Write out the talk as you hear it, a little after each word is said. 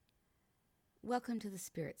Welcome to the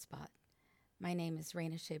Spirit Spot. My name is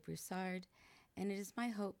Raina Shea Broussard, and it is my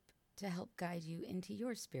hope to help guide you into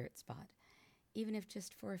your spirit spot, even if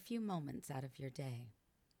just for a few moments out of your day.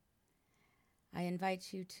 I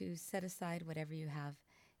invite you to set aside whatever you have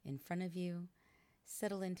in front of you,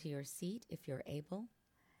 settle into your seat if you're able,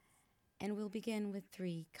 and we'll begin with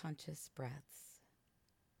 3 conscious breaths.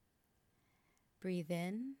 Breathe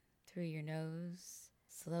in through your nose,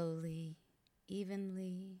 slowly,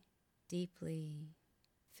 evenly, deeply,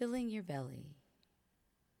 filling your belly,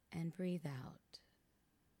 and breathe out.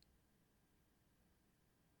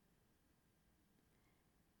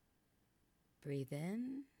 Breathe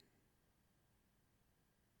in,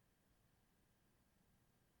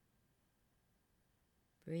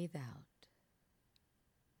 breathe out.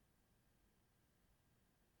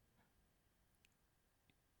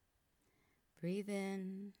 Breathe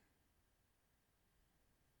in,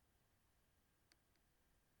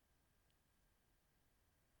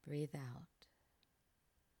 breathe out.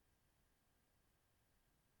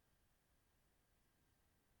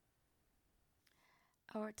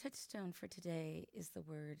 Our touchstone for today is the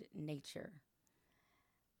word nature.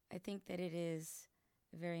 I think that it is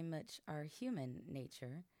very much our human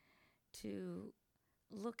nature to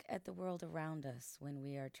look at the world around us when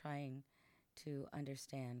we are trying to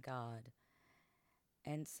understand God.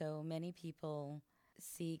 And so many people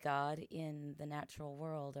see God in the natural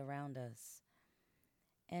world around us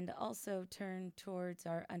and also turn towards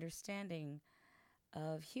our understanding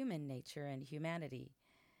of human nature and humanity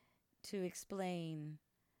to explain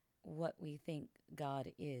what we think God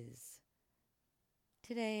is.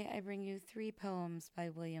 Today I bring you 3 poems by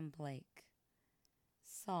William Blake.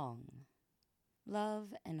 Song.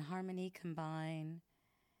 Love and harmony combine,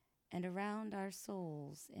 and around our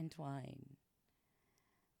souls entwine,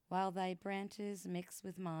 while thy branches mix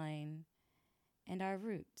with mine, and our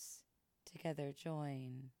roots together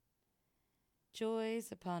join.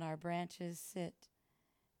 Joys upon our branches sit,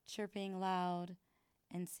 chirping loud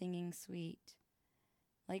and singing sweet,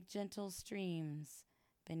 like gentle streams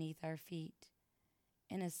beneath our feet,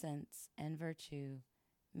 innocence and virtue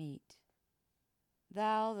meet.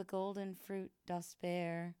 Thou the golden fruit dost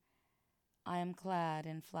bear, I am clad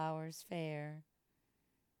in flowers fair.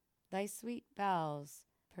 Thy sweet boughs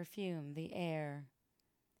perfume the air,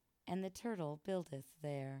 and the turtle buildeth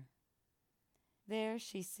there. There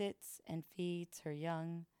she sits and feeds her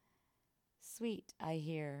young, sweet I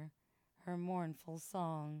hear her mournful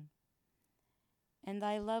song. And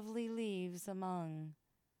thy lovely leaves among,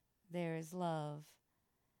 there is love,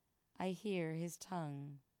 I hear his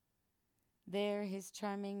tongue. There his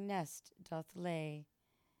charming nest doth lay,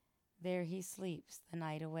 there he sleeps the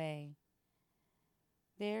night away.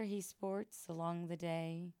 There he sports along the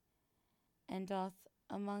day, and doth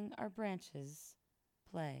among our branches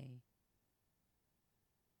play.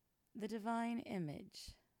 The Divine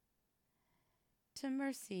Image. To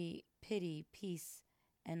mercy, pity, peace,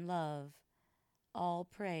 and love all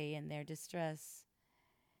pray in their distress,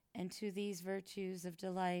 and to these virtues of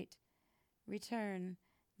delight return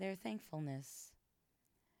their thankfulness.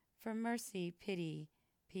 For mercy, pity,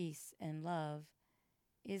 peace, and love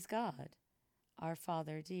is God, our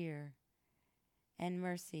Father dear, and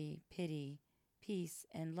mercy, pity, peace,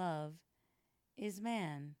 and love is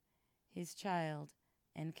man, his child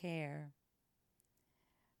and care.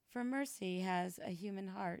 For mercy has a human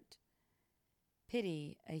heart,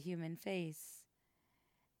 pity a human face,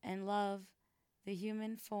 and love the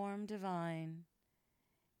human form divine,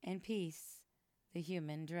 and peace the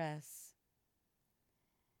human dress.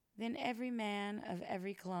 Then every man of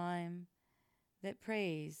every clime that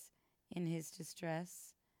prays in his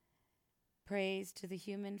distress, prays to the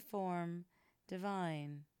human form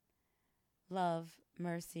divine, love,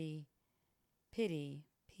 mercy, pity,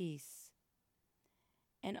 peace.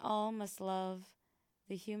 And all must love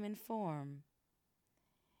the human form,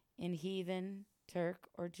 in heathen, Turk,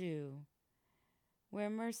 or Jew, where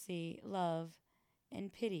mercy, love,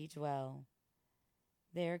 and pity dwell,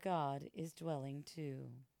 there God is dwelling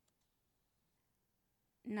too.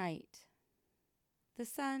 Night. The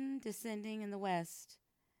sun descending in the west,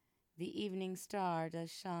 the evening star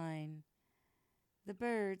does shine. The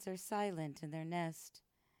birds are silent in their nest,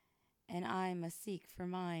 and I must seek for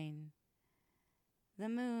mine. The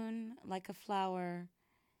moon, like a flower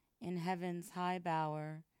in heaven's high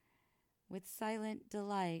bower, with silent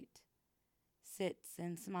delight, sits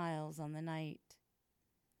and smiles on the night.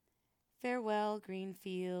 Farewell, green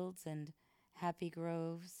fields and happy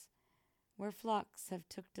groves, where flocks have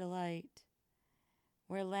took delight,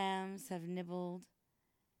 where lambs have nibbled,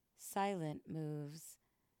 silent moves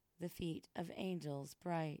the feet of angels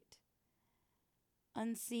bright.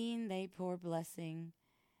 Unseen they pour blessing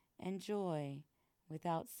and joy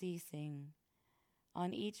without ceasing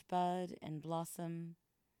on each bud and blossom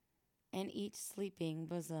and each sleeping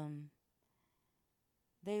bosom.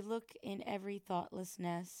 They look in every thoughtless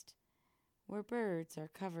nest where birds are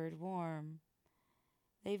covered warm.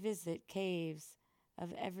 They visit caves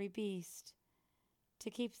of every beast to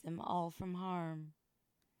keep them all from harm.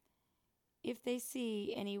 If they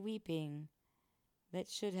see any weeping that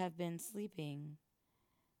should have been sleeping,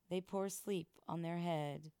 they pour sleep on their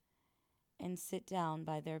head and sit down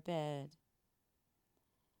by their bed.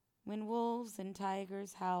 When wolves and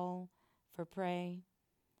tigers howl for prey,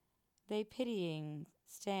 they pitying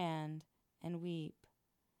stand and weep,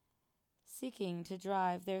 seeking to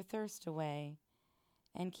drive their thirst away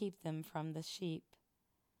and keep them from the sheep.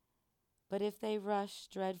 But if they rush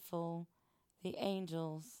dreadful, the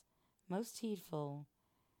angels, most heedful,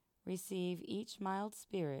 receive each mild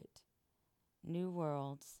spirit, new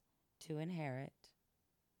worlds to inherit.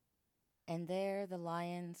 And there the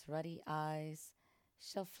lion's ruddy eyes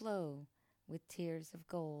shall flow with tears of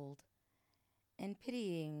gold, and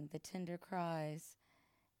pitying the tender cries,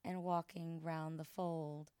 and walking round the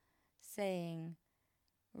fold, saying,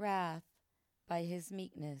 Wrath by his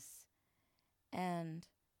meekness, and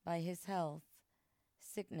by his health,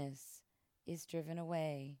 sickness is driven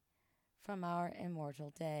away from our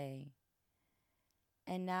immortal day.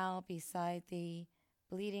 And now beside thee,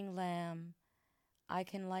 bleeding Lamb, I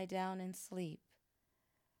can lie down and sleep,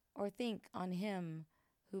 or think on him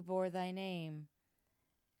who bore thy name,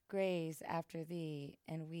 graze after thee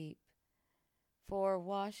and weep. For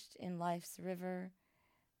washed in life's river,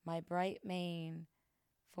 my bright mane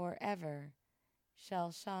forever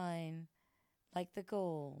shall shine like the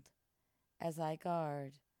gold as I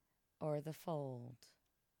guard o'er the fold.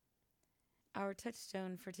 Our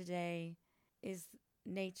touchstone for today is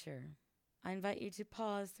nature. I invite you to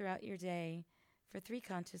pause throughout your day for 3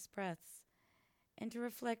 conscious breaths and to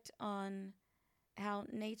reflect on how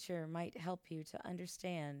nature might help you to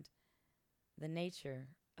understand the nature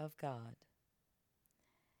of God.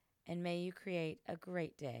 And may you create a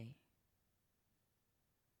great day.